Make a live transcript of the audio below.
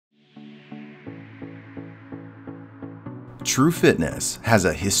True Fitness has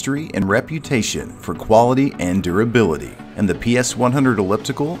a history and reputation for quality and durability, and the PS100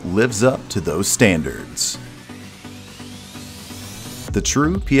 Elliptical lives up to those standards. The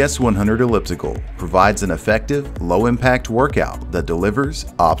True PS100 Elliptical provides an effective, low-impact workout that delivers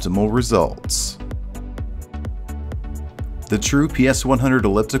optimal results. The True PS100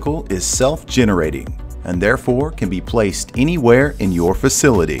 Elliptical is self-generating and therefore can be placed anywhere in your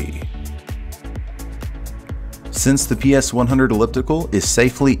facility. Since the PS100 Elliptical is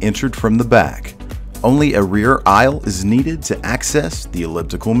safely entered from the back, only a rear aisle is needed to access the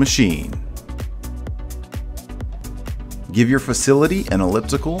elliptical machine. Give your facility an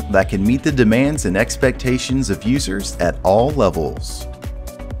elliptical that can meet the demands and expectations of users at all levels.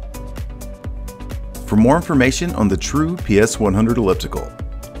 For more information on the True PS100 Elliptical,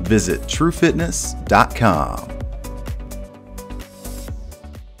 visit truefitness.com.